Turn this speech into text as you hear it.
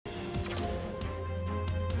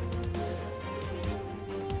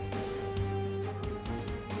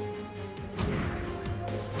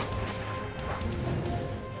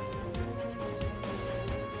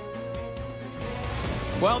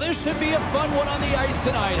Well, this should be a fun one on the ice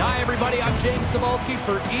tonight. Hi, everybody. I'm James Cebulski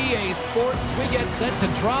for EA Sports. We get set to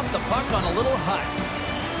drop the puck on a little hut.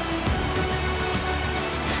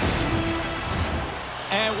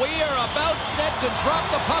 And we are about set to drop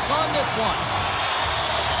the puck on this one.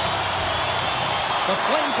 The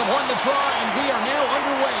Flames have won the draw, and we are now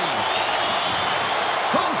underway.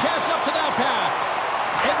 Couldn't catch up to that pass.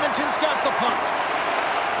 Edmonton's got the puck.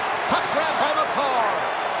 Puck grab by McCarr.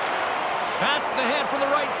 Passes ahead from the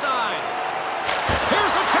right side.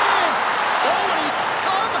 Here's a chance. Oh, and he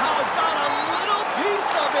somehow got a little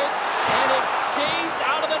piece of it, and it stays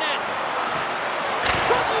out of the net.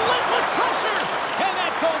 Relentless pressure, and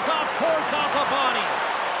that goes off course off a body.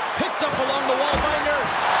 Picked up along the wall by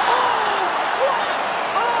Nurse. Oh,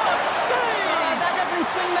 what a save! That doesn't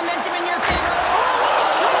swing momentum in your favor. Oh, what a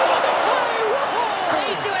save on the play! Whoa!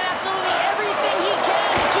 He's doing absolutely everything he can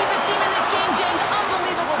to keep his team in this game, James.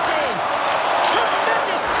 Unbelievable save.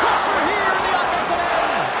 Tremendous pressure here in the offensive end.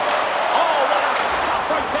 Oh, what a stop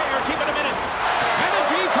right there. Keep it a minute. And the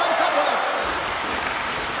D comes up with it.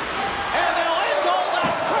 And they'll end all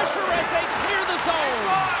that pressure as they clear the zone.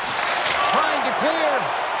 Trying to clear.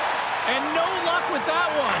 And no luck with that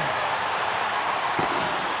one.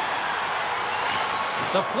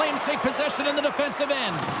 The Flames take possession in the defensive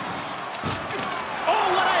end. Oh,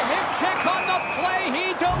 what a hip check on the play.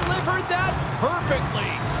 He delivered that perfectly.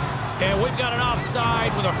 And we've got an offside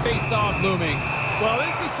with a face-off looming. Well,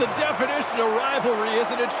 this is the definition of rivalry,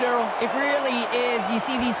 isn't it, Cheryl? It really is. You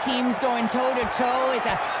see these teams going toe-to-toe. It's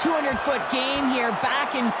a 200-foot game here,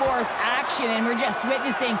 back-and-forth action, and we're just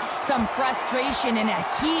witnessing some frustration and a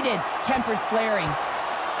heated tempers flaring.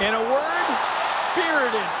 In a word,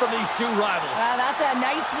 spirited from these two rivals. That's a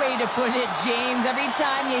nice way to put it, James. Every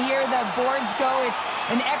time you hear the boards go, it's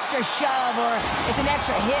an extra shove or it's an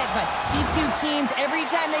extra hit. But these two teams, every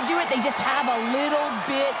time they do it, they just have a little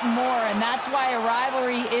bit more. And that's why a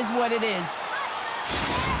rivalry is what it is.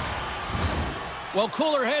 Well,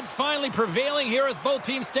 cooler heads finally prevailing here as both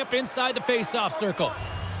teams step inside the face-off circle.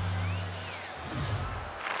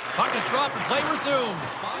 Puck is dropped and play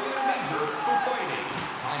resumes.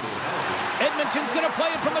 Edmonton's going to play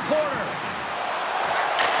it from the corner.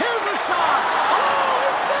 Here's a shot. Oh, he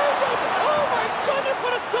saved it. Oh, my goodness,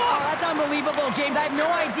 what a stop. Oh, that's unbelievable, James. I have no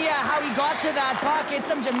idea how he got to that puck. It's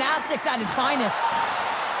some gymnastics at its finest.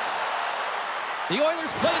 The Oilers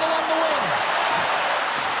play it along the wing.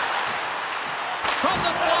 From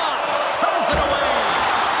the slot. Turns it away.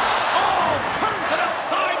 Oh, turns it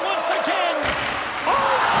aside once again.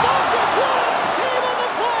 Oh, stopped it. What a save on the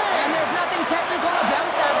play. And there's nothing technical about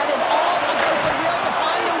that. That is all about the will to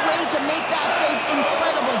find a way to make that save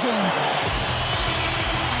incredible, James.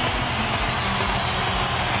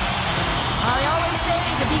 I always say,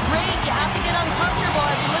 to be great, you have to get uncomfortable.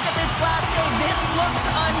 As we look at this last save, this looks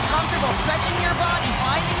uncomfortable. Stretching your body,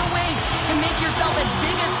 finding a way to make yourself as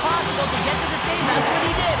big as possible to get to the save. That's what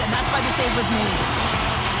he did, and that's why the save was made.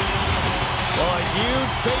 Well, a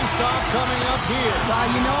huge face-off coming up here. Well,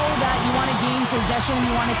 you know that you want to gain possession and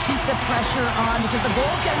you want to keep the pressure on because the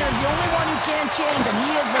goaltender is the only one who can't change, and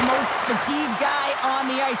he is the most fatigued guy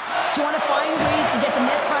on the ice. So you want to find ways to get some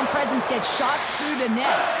net front presence, get shots through the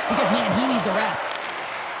net because, man, he needs a rest.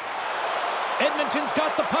 Edmonton's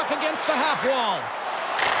got the puck against the half wall.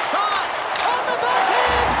 Shot on the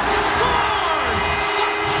backhand. Scores! The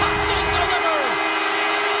captain delivers.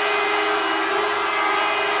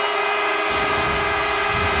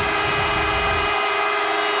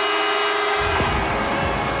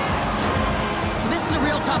 This is a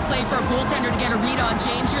real tough play for a goaltender to get a read on,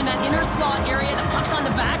 James. You're in that inner slot area. The puck's on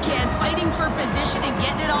the backhand, fighting for position and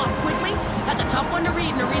getting it off quickly. That's a tough one to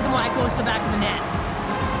read and a reason why it goes to the back of the net.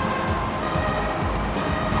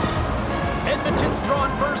 Edmonton's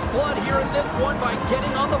drawn first blood here in this one by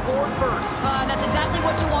getting on the board first. That's exactly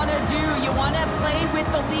what you want to do. You want to play with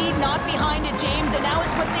the lead, not behind it, James. And now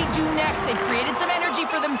it's what they do next. They've created some energy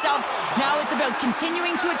for themselves. Now it's about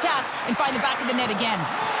continuing to attack and find the back of the net again.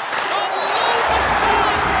 Oh, there's a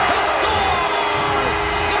shot! He scores!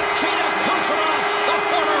 Nikita Kucherov, the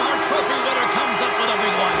former Hart Trophy winner, comes up with a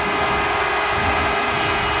big one.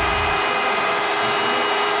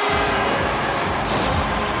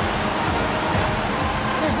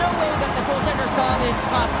 There's no way that the goaltender saw this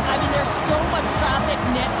puck. I mean, there's so much traffic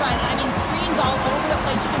net front. I mean, screens all over the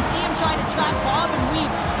place. You can see him trying to track Bob and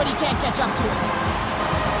weave, but he can't catch up to it.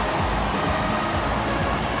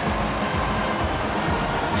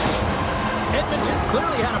 Edmonton's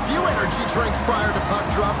clearly had a few energy drinks prior to puck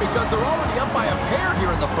drop because they're already up by a pair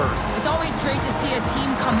here in the first. It's always great to see a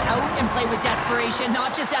team come out and play with desperation,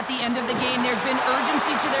 not just at the end of the game. There's been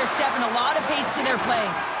urgency to their step and a lot of pace to their play.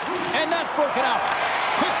 And that's broken up.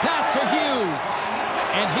 Quick pass to Hughes.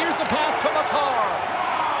 And here's a pass to McCarr.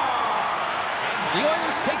 The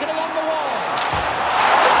Oilers take it along the wall.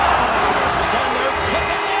 Scores! And they're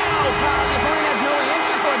kicking now. The opponent has no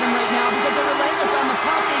answer for them right now because they're relentless on the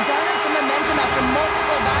puck. They garnered some momentum after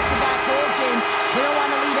multiple back-to-back goals, James. They don't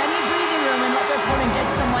want to leave any breathing room and let their opponent get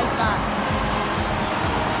some life back.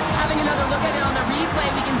 Having another look at it on the replay,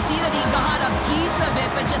 we can see that he got a piece of it,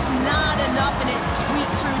 but just not enough, and it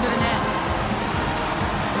squeaks through to the net.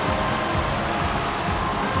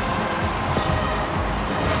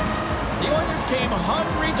 The Oilers came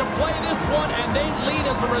hungry to play this one, and they lead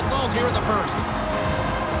as a result here in the first.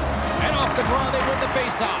 And off the draw, they win the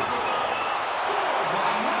faceoff.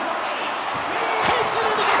 Takes it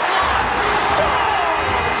into the slot.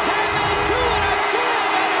 Scores! And they do it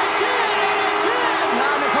again and again and again.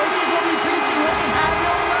 Now the coaches will be preaching, listen, have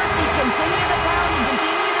no mercy. Continue the pounding,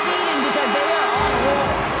 continue the beating, because they are on a roll.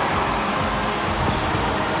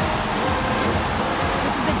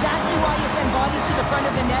 This is exactly why you send bodies to the front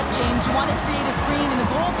of the net, James. You want to create a screen, and the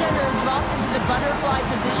goaltender drops into the butterfly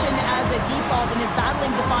position as a default and is battling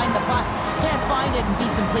to find the puck. Can't find it and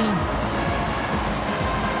beats him clean.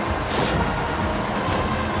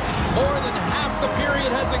 More than half the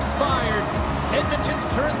period has expired. Edmonton's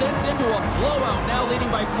turned this into a blowout, now leading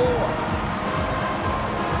by 4.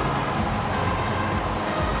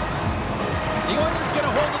 The Oilers get a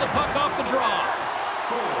hold of the puck off the draw.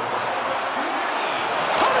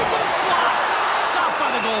 Coming to the slot. Stopped by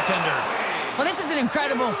the goaltender. Well, this is an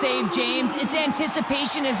incredible save, James. It's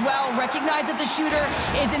anticipation as well. Recognize that the shooter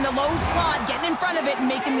is in the low slot, getting in front of it and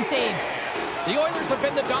making the save. The Oilers have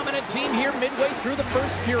been the dominant team here midway through the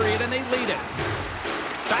first period, and they lead it.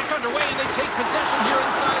 Back underway, and they take possession here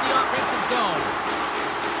inside the offensive zone.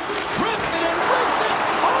 Grips it and rips it.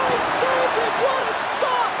 Oh, he saved it. What a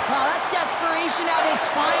stop. Well, that's desperation at its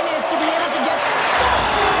finest to be able to get to the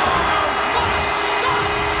Scores! What a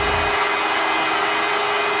shot!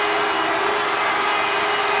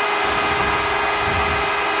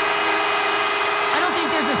 I don't think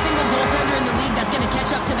there's a single goaltender in the league that's going to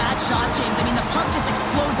catch up to that shot, James. I mean, the puck just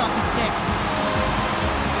explodes off the stick.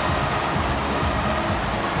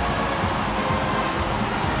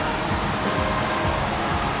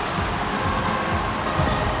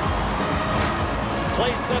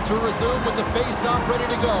 Play set to resume with the face-off ready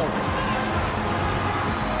to go.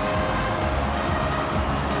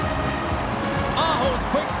 Aho's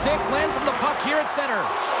quick stick lands on the puck here at center.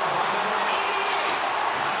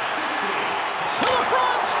 To the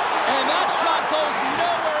front! And that shot goes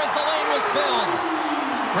nowhere as the lane was filled.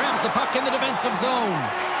 Grabs the puck in the defensive zone.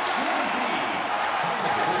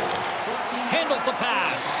 Handles the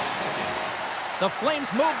pass. The Flames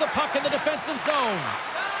move the puck in the defensive zone.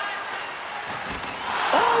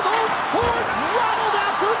 Oh, those boards rattled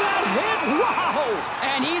after that hit. Wow!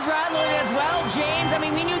 And he's rattling as well, James. I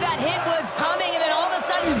mean, we knew that hit was coming, and then all of a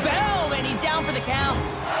sudden, boom, and he's down for the count.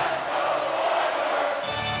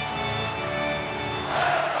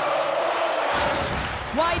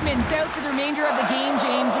 Weidman's out for the remainder of the game,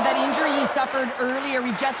 James, with that injury he suffered earlier.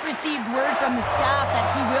 We've just received word from the staff that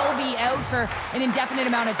he will be out for an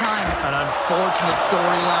indefinite amount of time. An unfortunate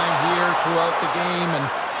storyline here throughout the game, and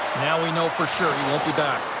now we know for sure he won't be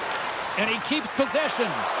back. And he keeps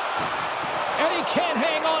possession. And he can't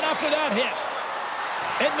hang on after that hit.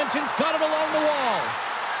 Edmonton's got it along the wall.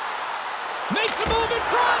 Makes a move in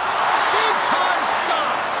front. Big time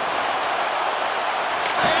stop.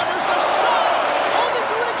 Hammers a shot. Oh, they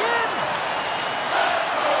do it again.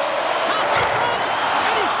 Pass in front.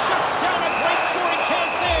 And he shuts down a great scoring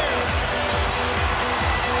chance there.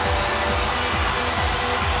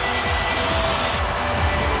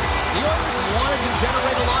 The Oilers wanted to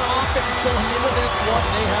generate a lot of offense going into this one.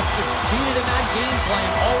 They have succeeded in that game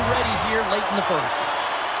plan already here late in the first.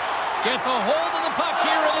 Gets a hold of the puck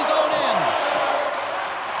here in his own end.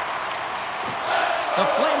 The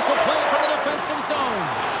Flames will play from the defensive zone.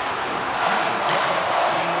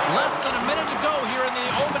 Less than a minute to go here in the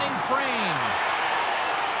opening frame.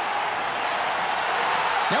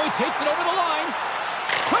 Now he takes it over the line.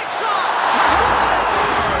 Quick shot!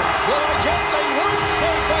 Scores! Well, I guess they weren't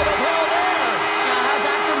safe by the ball there. How's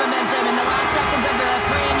that for momentum? In the last seconds of the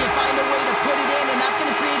frame, you find a way to put it in, and that's going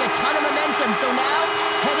to create a ton of momentum. So now,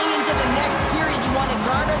 heading into the next period, you want to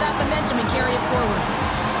garner that momentum and carry it forward.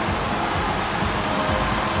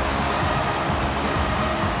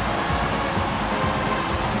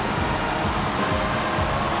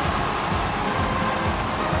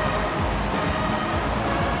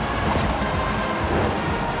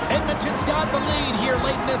 Edmonton's got the lead here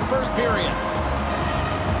late in this first period.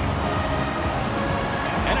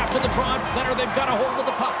 And after the draw at center, they've got a hold of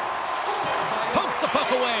the puck. Pokes the puck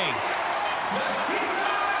away.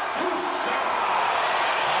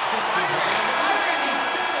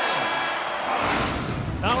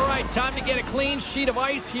 All right, time to get a clean sheet of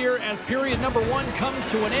ice here as period number 1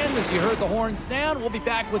 comes to an end. As you heard the horn sound, we'll be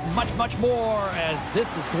back with much, much more as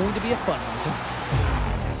this is going to be a fun one tonight.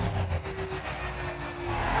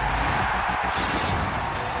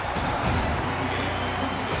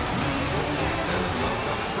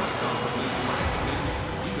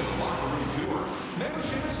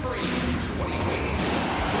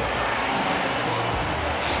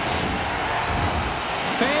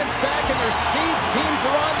 Fans back in their seats. Teams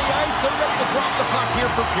are on the ice. They're ready to drop the puck here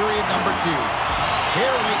for period number 2.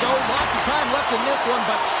 Here we go. Lots of time left in this one,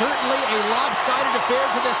 but certainly a lopsided affair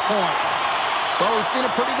to this point. Well, we've seen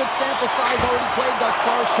a pretty good sample size already played thus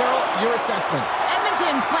far. Cheryl, your assessment.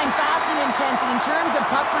 Edmonton's playing fast and intense, and in terms of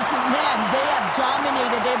puck pursuit, man, they have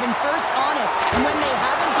dominated. They've been first on it, and when they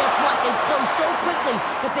haven't, guess what? They go so quickly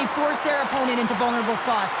that they force their opponent into vulnerable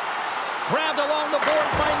spots. Grabbed along the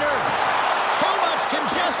boards by Nurse. Too much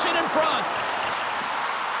congestion in front.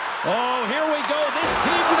 Oh, here we go. This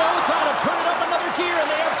team knows how to turn it up another gear, and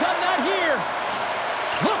they have done that here.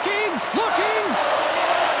 Looking.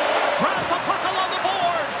 Grabs the puck along the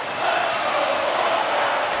boards.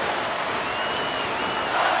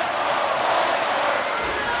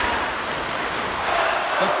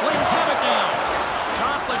 The Flames have it now.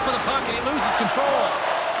 Jostling for the puck, and he loses control.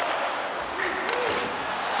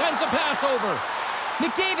 Sends a pass over.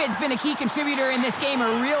 McDavid's been a key contributor in this game, a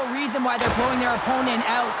real reason why they're blowing their opponent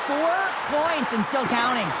out. 4 points and still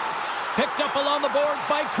counting. Picked up along the boards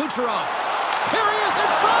by Kucherov. Here he is in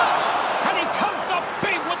front! And he comes up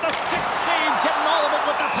big with the stick save, getting all of it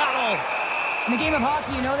with the paddle. In the game of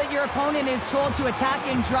hockey, you know that your opponent is told to attack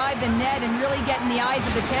and drive the net and really get in the eyes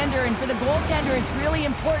of the tender. And for the goaltender, it's really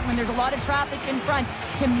important when there's a lot of traffic in front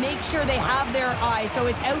to make sure they have their eyes. So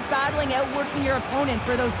it's out-battling, outworking your opponent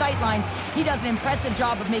for those sight lines. He does an impressive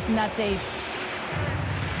job of making that save.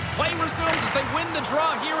 Play resumes as they win the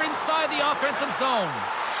draw here inside the offensive zone.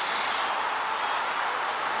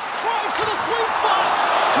 Drives to the sweet spot.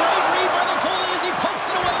 Great read by the goalie as he pokes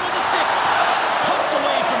it away with the stick. Poked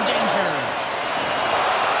away from danger.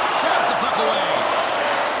 Drives the puck away.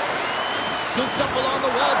 Scooped up along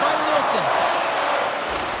the wall by Nielsen.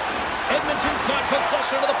 Edmonton's got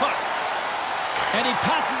possession of the puck. And he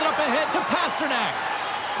passes it up ahead to Pasternak.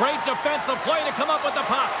 Great defensive play to come up with the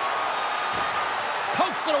puck.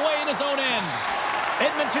 Pokes it away in his own end.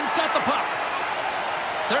 Edmonton's got the puck.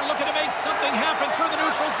 They're looking to make something happen through the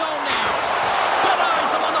neutral zone now.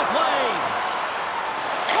 Denies him on the play.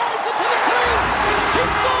 Drives it to the crease. He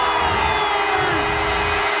scores!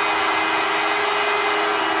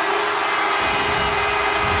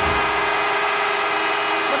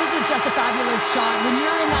 Well, this is just a fabulous shot. When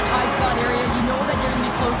you're in that high slot area, you know that you're going to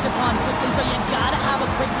be close upon quickly, so you got to have a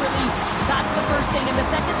quick release. That's the first thing. And the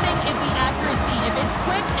second thing is the accuracy. If it's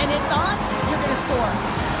quick and it's on, you're going to score.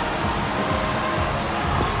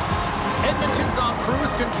 Edmonton's on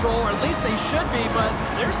cruise control, or at least they should be, but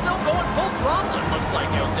they're still going full throttle, it looks like,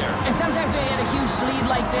 out there. And sometimes when you get a huge lead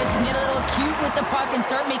like this, you get a little cute with the puck and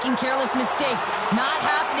start making careless mistakes. Not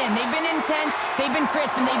happening. They've been intense, they've been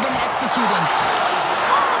crisp, and they've been executing.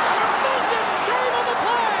 Oh, tremendous save on the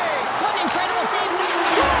play! What an incredible save.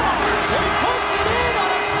 He puts it in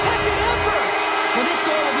on a second effort! Well, this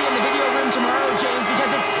goal will be in the video room tomorrow, James,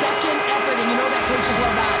 because it's second effort, and you know that coaches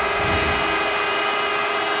love that.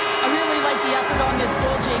 I really like the effort on this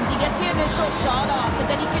goal, James. He gets the initial shot off, but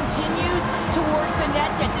then he continues towards the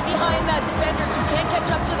net, gets it behind the defenders who can't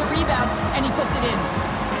catch up to the rebound, and he puts it in.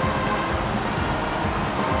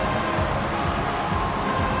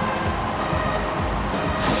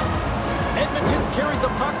 Edmonton's carried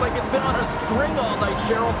the puck like it's been on a string all night,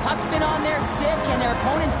 Cheryl. Puck's been on their stick, and their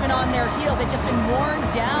opponent's been on their heels. They've just been worn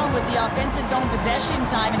down with the offensive zone possession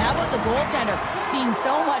time. And how about the goaltender? Seeing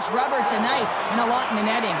so much rubber tonight and a lot in the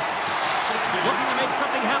netting. Looking to make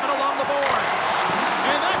something happen along the boards.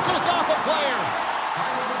 And that goes off a player.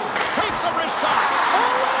 Takes a wrist shot.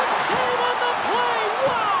 Oh, what a save on the play.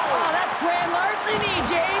 Wow! Oh, that's grand larceny,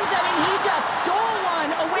 James. I mean, he just stole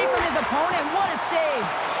one away from his opponent. What a save.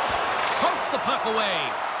 Pokes the puck away.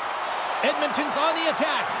 Edmonton's on the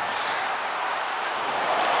attack.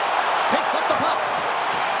 Picks up the puck.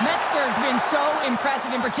 Metzger's been so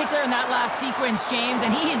impressive, in particular in that last sequence, James, and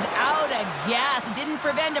he's out of gas. It didn't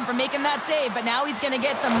prevent him from making that save, but now he's going to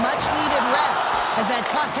get some much-needed rest as that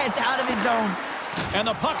puck heads out of his zone. And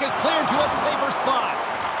the puck is cleared to a safer spot.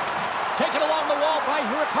 Taken along the wall by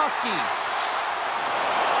Hurakovsky.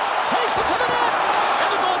 Takes it to the net, and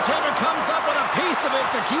the goaltender comes up with a piece of it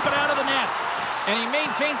to keep it out of the net. And he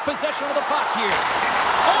maintains possession of the puck here.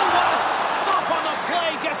 Oh, what a stop on the play.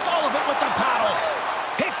 Gets all of it with the paddle.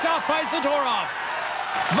 Picked off by Zadorov.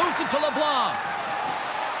 Moves it to LeBlanc.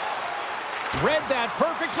 Read that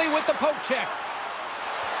perfectly with the poke check.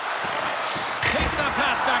 Takes that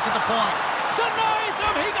pass back at the point. Denies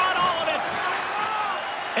him. He got all of it.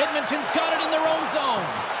 Edmonton's got it in their own zone.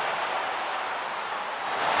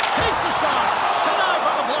 Takes a shot. Denied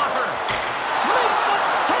by the blocker. Makes a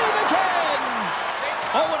save again.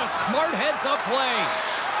 Oh, and a smart heads-up play.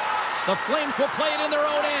 The Flames will play it in their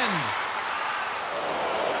own end.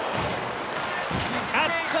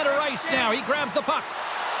 At center ice now. He grabs the puck.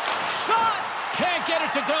 Shot! Can't get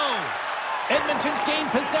it to go. Edmonton's gained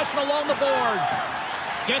possession along the boards.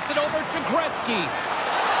 Gets it over to Gretzky.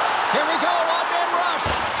 Here we go, one-man rush.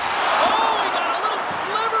 Oh, he got a little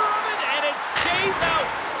sliver of it, and it stays out.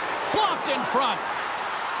 Blocked in front.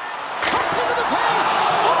 Cuts into the paint.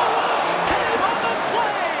 Oh, what a save on the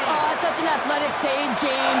play. Oh, such an athletic save,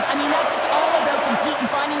 James. I mean, that's just all about competing,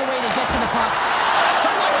 finding a way to get to the puck.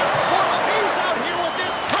 They're like a swarm of bees out here with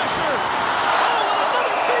this pressure. Oh, and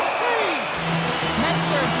another big save.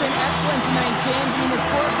 Metzger's been excellent tonight, James. I mean, the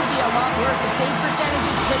score could be a lot worse. The save percentage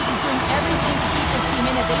is great. He's doing everything to keep his team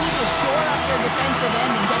in it. They need to shore up their defensive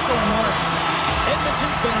end and get going north.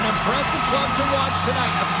 Edmonton's been an impressive club to watch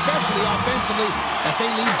tonight, especially offensively, as they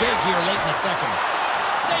lead big here late in the second.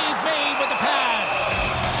 Save made with the pad.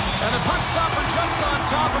 And the puck stopper jumps on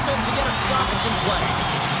top of it to get a stoppage in play.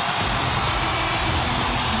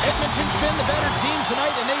 Edmonton's been the better team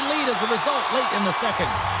tonight, and they lead as a result late in the second.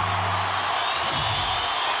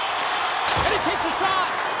 And he takes a shot.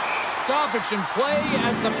 Stoppage in play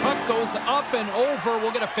as the puck goes up and over.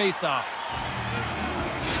 We'll get a face-off.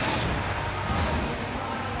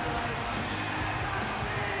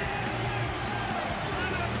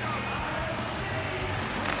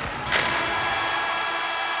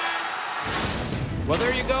 Well,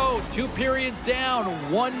 there you go. 2 periods down,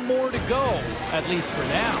 1 more to go, at least for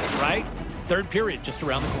now, right? Third period just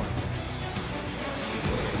around the corner.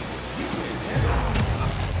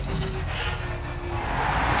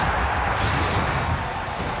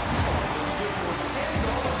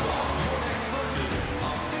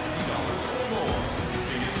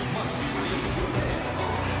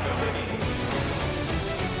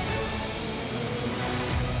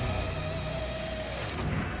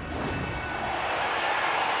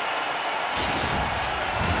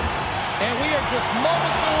 And we are just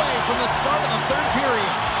moments away from the start of the third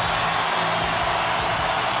period.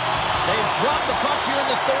 They've dropped the puck here in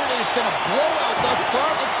the third, and it's been a blowout thus far.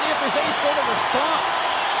 Let's see if there's any sort of response.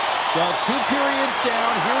 Well, 2 periods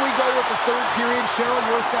down. Here we go with the third period. Cheryl,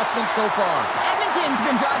 your assessment so far? Edmonton's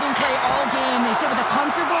been driving play all game. They sit with a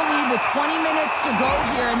comfortable lead with 20 minutes to go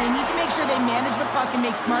here, and they need to make sure they manage the puck and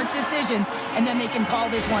make smart decisions, and then they can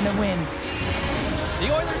call this one a win. The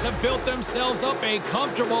Oilers have built themselves up a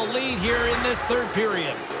comfortable lead here in this third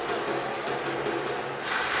period.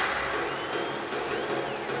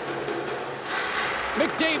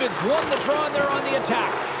 McDavid's won the draw there on the attack.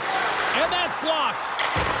 And that's blocked.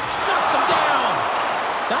 Shuts him down.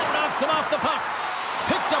 That knocks him off the puck.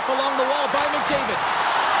 Picked up along the wall by McDavid.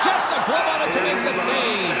 Gets a glove on it to make the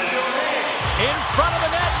save. In front of the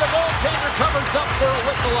net, the goaltender covers up for a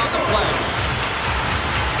whistle on the play.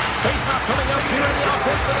 Face-off coming up here in the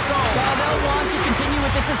offensive zone. Well, they'll want to continue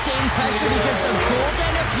with the sustained pressure because the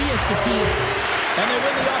goaltender, he is fatigued. And they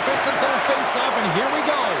win the offensive zone face-off, and here we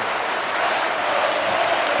go.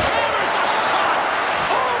 Hammers the shot!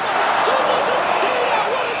 Oh, my goodness, it stayed out.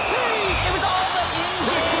 What a save! It was all but in,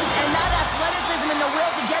 James, and that athleticism and the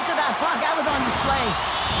will to get to that puck, that was on display.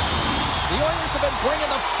 The Oilers have been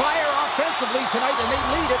bringing the fire offensively tonight, and they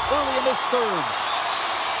lead it early in this third.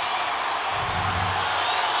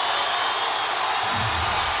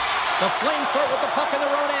 The Flames start with the puck in their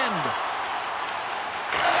own end.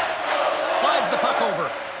 Slides the puck over.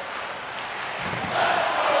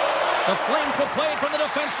 The Flames will play it from the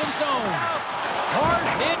defensive zone. Hard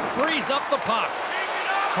hit frees up the puck.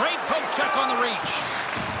 Great poke check on the reach.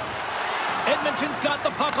 Edmonton's got the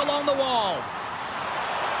puck along the wall.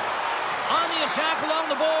 On the attack along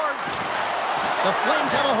the boards. The Flames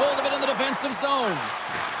have a hold of it in the defensive zone.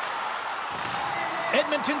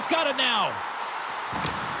 Edmonton's got it now.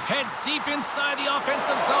 Heads deep inside the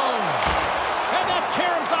offensive zone. And that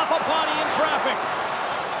caroms off a body in traffic.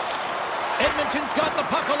 Edmonton's got the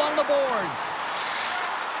puck along the boards.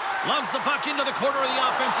 Loves the puck into the corner of the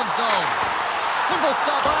offensive zone. Simple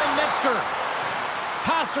stop by Metzger.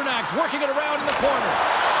 Pasternak's working it around in the corner.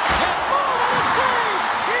 And oh, what a save!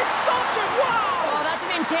 He stopped it! Wow! Oh, that's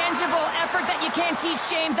an intangible effort that you can't teach,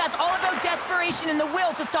 James. That's all about desperation and the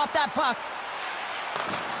will to stop that puck.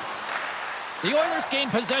 The Oilers gain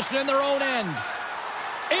possession in their own end.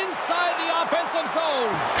 Inside the offensive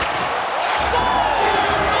zone.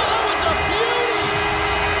 Scores! Oh, that was a beauty!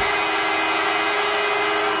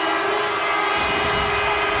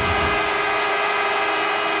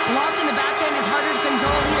 Locked in the backhand is harder to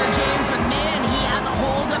control here, James, but man, he has a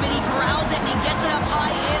hold of it. He corrals it, and he gets it up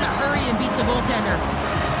high in a hurry and beats the goaltender.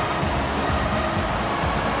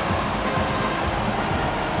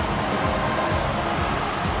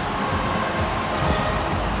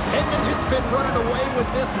 Edmonton's been running away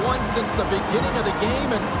with this one since the beginning of the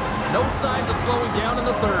game, and no signs of slowing down in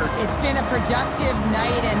the third. It's been a productive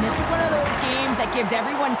night, and this is one of those games that gives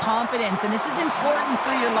everyone confidence, and this is important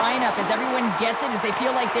for your lineup as everyone gets it, as they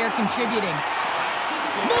feel like they're contributing.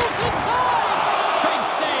 Moves inside! Big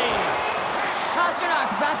save!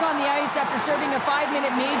 Pasternak's back on the ice after serving a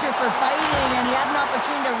 5-minute major for fighting, and he had an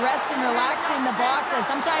opportunity to rest and relax in the box, as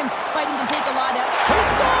sometimes fighting can take a lot out. He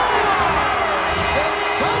scores! And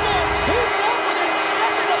someone's heating up with his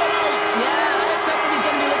second of the night! Yeah, I expected he's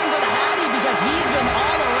going to be looking for the Hattie because he's been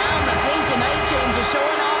all around the paint tonight, James, just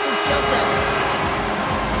showing off his skill set.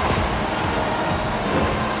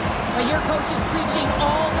 But your coach is preaching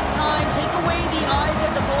all the time. Take away the eyes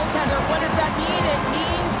of the goaltender. What does that mean? It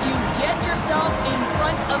means you get yourself in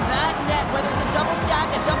front of that net, whether it's a double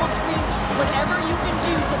stack, a double screen, whatever you can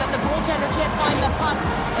do so that the goaltender can't find the puck.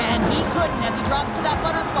 And he couldn't as he drops to that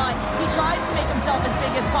butterfly. He tries to make himself as big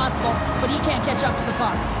as possible, but he can't catch up to the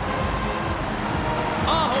puck.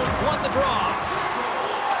 Aho's won the draw.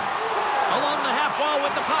 Along the half wall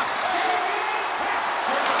with the puck.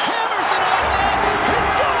 Hammers it on net. He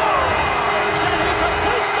scores! And he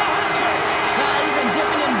completes the hat trick. He's been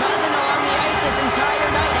zipping and buzzing along the ice this entire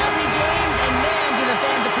night, hasn't he, James? And man, do the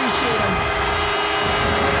fans appreciate him.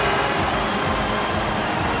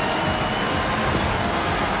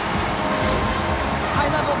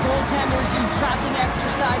 High-level goaltenders use tracking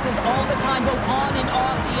exercises all the time, both on and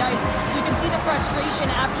off the ice. You can see the frustration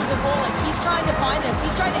after the goal as he's trying to find this.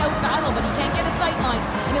 He's trying to out-battle, but he can't get a sight line,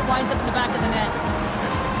 and it winds up in the back of the net.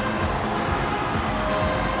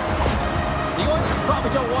 The Oilers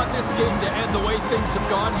probably don't want this game to end the way things have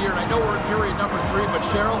gone here. And I know we're in period number 3, but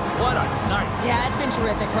Cheryl, what a night. Yeah, it's been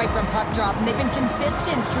terrific right from puck drop, and they've been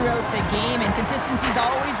consistent throughout the game, and consistency is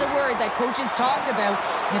always the word that coaches talk about.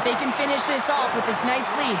 And if they can finish this off with this nice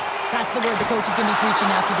lead, that's the word the coach is going to be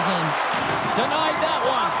preaching after the game. Denied that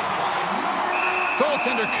one.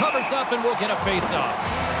 Goaltender covers up and we'll get a face-off.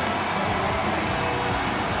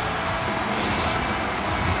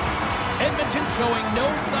 Edmonton showing no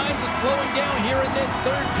signs of slowing down here in this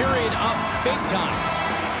third period, up big time.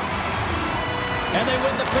 And they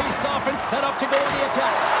win the face-off and set up to go to the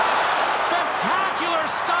attack. Spectacular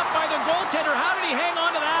stop by the goaltender. How did he hang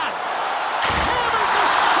on to that? Hammers a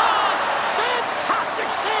shot! Fantastic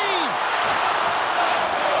save!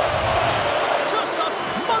 Just a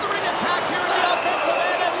smothering attack here in the offensive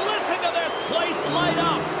end, and listen to this place light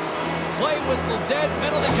up. Play whistle dead,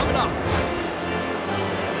 penalty coming up.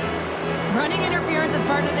 Running interference is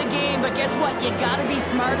part of the game, but guess what? You gotta be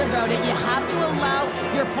smart about it. You have to allow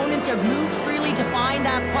your opponent to move freely to find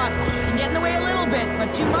that puck. You can get in the way a little bit,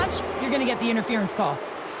 but too much, you're gonna get the interference call.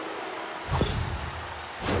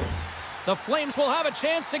 The Flames will have a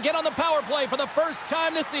chance to get on the power play for the first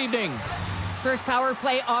time this evening. First power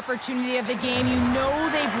play opportunity of the game. You know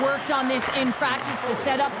they've worked on this in practice, the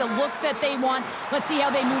setup, the look that they want. Let's see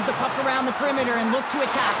how they move the puck around the perimeter and look to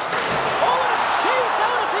attack. Oh, and it stays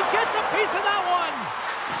out as he gets a piece of that one.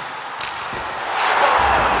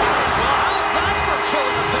 Scores! Well, how's that for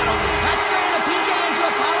killing a penalty? That's turning a PK into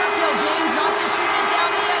a power kill, James. Not just shooting it down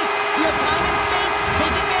the ice. You have time and space.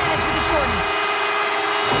 Take advantage with a shorty.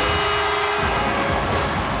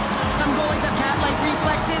 Some goalies have cat-like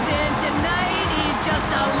reflexes, and tonight he's just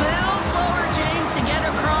a little slower, James, to get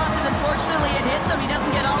across, and unfortunately it hits him. He doesn't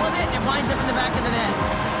get all of it, and it winds up in the back of the net.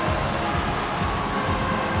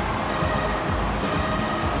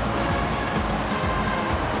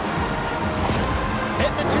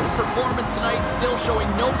 Edmonton's performance tonight still showing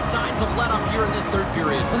no signs of let-up here in this third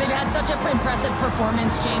period. Well, they've had such an impressive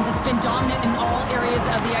performance, James. It's been dominant in all areas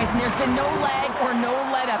of the ice, and there's been no lag or no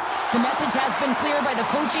let-up. The message has been clear by the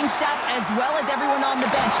coaching staff as well as everyone on the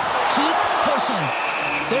bench. Keep pushing.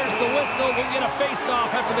 There's the whistle. We'll get a face-off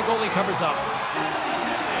after the goalie covers up.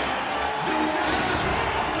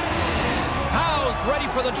 Howe's ready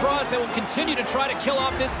for the draws. They will continue to try to kill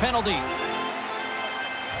off this penalty.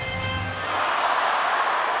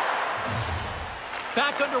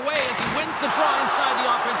 Back underway as he wins the draw inside the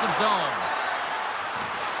offensive zone.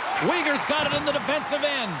 Uyghur's got it in the defensive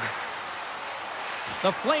end.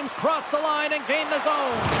 The Flames cross the line and gain the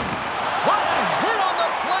zone. What a hit on the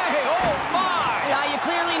play! Oh, my!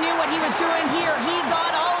 clearly knew what he was doing here. He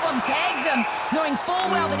got all of them, tags them, knowing full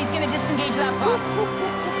well that he's going to disengage that puck.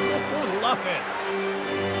 Love it.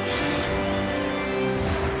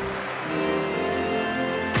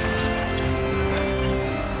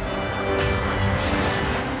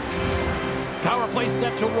 Power play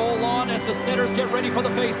set to roll on as the centers get ready for the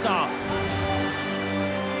faceoff.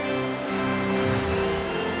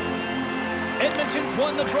 Edmonton's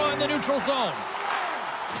won the draw in the neutral zone.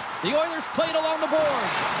 The Oilers played along the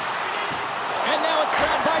boards. And now it's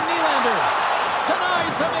grabbed by Nylander.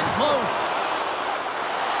 Denies him in close.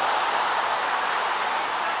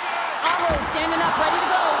 Aho standing up, ready to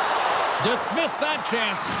go. Dismiss that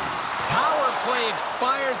chance. Power play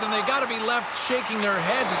expires, and they got to be left shaking their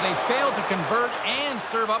heads as they fail to convert and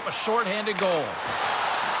serve up a shorthanded goal.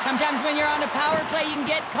 Sometimes when you're on a power play, you can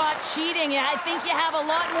get caught cheating. I think you have a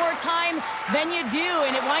lot more time than you do,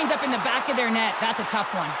 and it winds up in the back of their net. That's a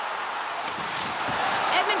tough one.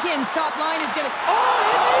 Edmonton's top line is going to... Oh,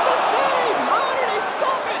 he made the save! How did he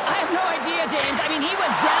stop it? I have no idea, James. I mean, he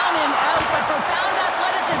was down and out, but profound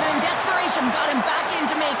athleticism and desperation got him back in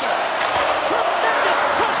to make it. Tremendous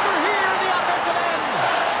pressure here in the offensive end.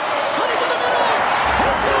 Cutting to the middle. He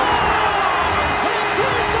scores! And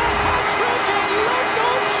there's the hat trick, and let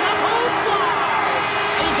those shampoo's fly.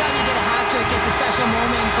 Anytime you get a hat trick, it's a special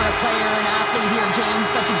moment for a player or an athlete here, James.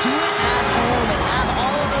 But to do it at home and have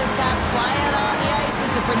all of those caps fly out on the ice,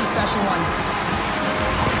 it's a pretty special one.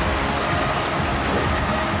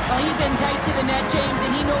 Well, he's in tight to the net, James,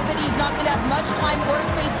 and he knows that he's not going to have much time or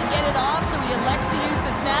space to get it off, so he elects to use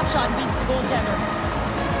the snapshot and beats the goaltender.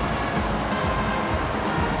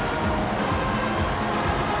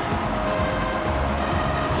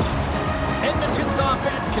 Edmonton's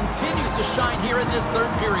offense continues to shine here in this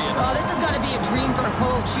third period. Oh, this has got to be a dream for a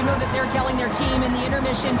coach. You know that they're telling their team in the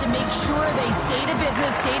intermission to make sure they stay to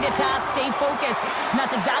business, stay to task, stay focused. And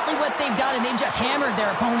that's exactly what they've done, and they've just hammered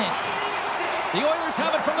their opponent. The Oilers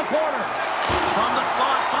have it from the corner. From the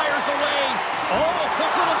slot, fires away. Oh, a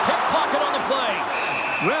quick little pickpocket on the play.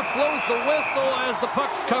 Ref blows the whistle as the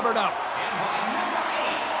puck's covered up.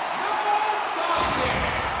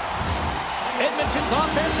 Edmonton's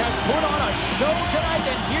offense has put on a show tonight,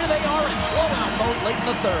 and here they are in blowout mode late in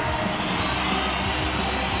the third.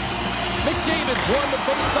 McDavid's won the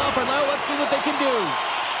faceoff, and now let's see what they can do.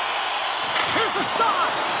 Here's a shot.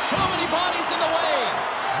 Too many bodies in the way.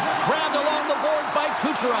 Grabbed along the boards by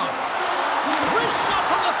Kucherov. Wrist shot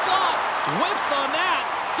from the slot. Whiffs on that.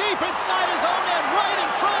 Deep inside his own end, right in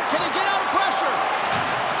front. Can he get out of pressure?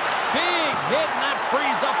 Big hit, and that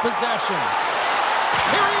frees up possession.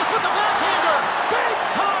 Here he is with the backhander. Big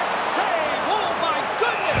time save. Oh, my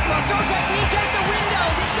goodness. Well, throw technique out the window.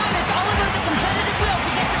 This time it's all about the competitive will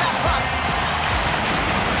to get to that puck.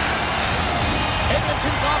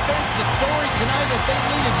 Edmonton's offense, the story tonight as they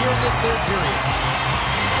lead it here in this third period.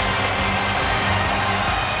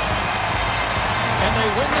 And they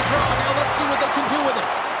win the draw. Now let's see what they can do with it.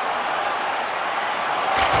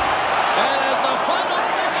 And as the final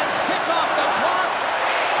seconds tick off the clock,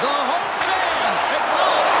 the home fans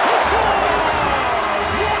acknowledge he scores!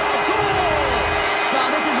 What a goal! Well,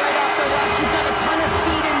 this is right off the rush. He's got a ton of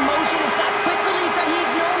speed and motion. It's that quick release that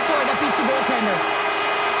he's known for that beats the goaltender.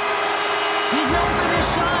 He's known for this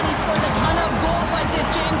shot. He scores a ton of goals like this,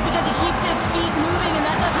 James, because he keeps his feet moving, and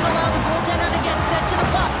that doesn't allow the goaltender to get set to the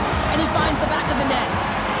puck, and he finds the back of the net.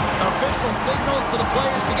 Official signals for the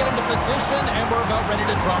players to get into position, and we're about ready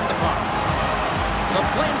to drop the puck. The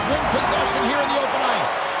Flames win possession here in the open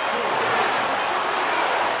ice.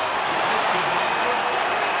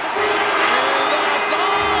 And that's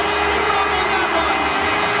all she wrote on that one.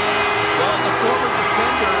 Well, as a former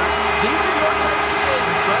defender, these are your types of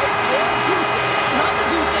games, right? The old goose egg. Love the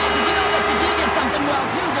goose egg, because you know that the D did something well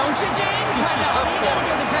too, don't you, James? But no, you gotta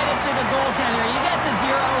give the credit to the goaltender. You get the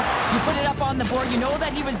zero, you put it up on the board, you know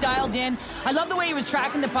that he was dialed in. I love the way he was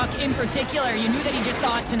tracking the puck in particular. You knew that he just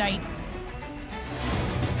saw it tonight.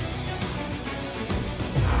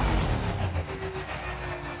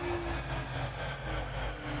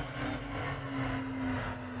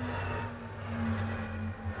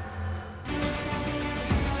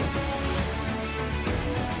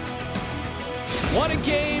 What a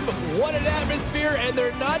game, what an atmosphere, and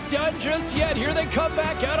they're not done just yet. Here they come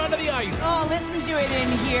back out onto the ice. Oh, listen to it in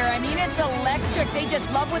here. I mean, it's electric. They just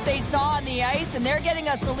love what they saw on the ice, and they're getting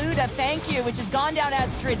a salute, a thank you, which has gone down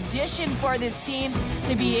as tradition for this team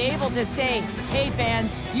to be able to say, hey,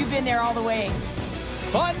 fans, you've been there all the way.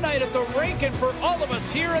 Fun night at the rink, and for all of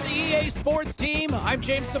us here on the EA Sports team, I'm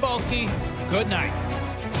James Cebulski. Good night.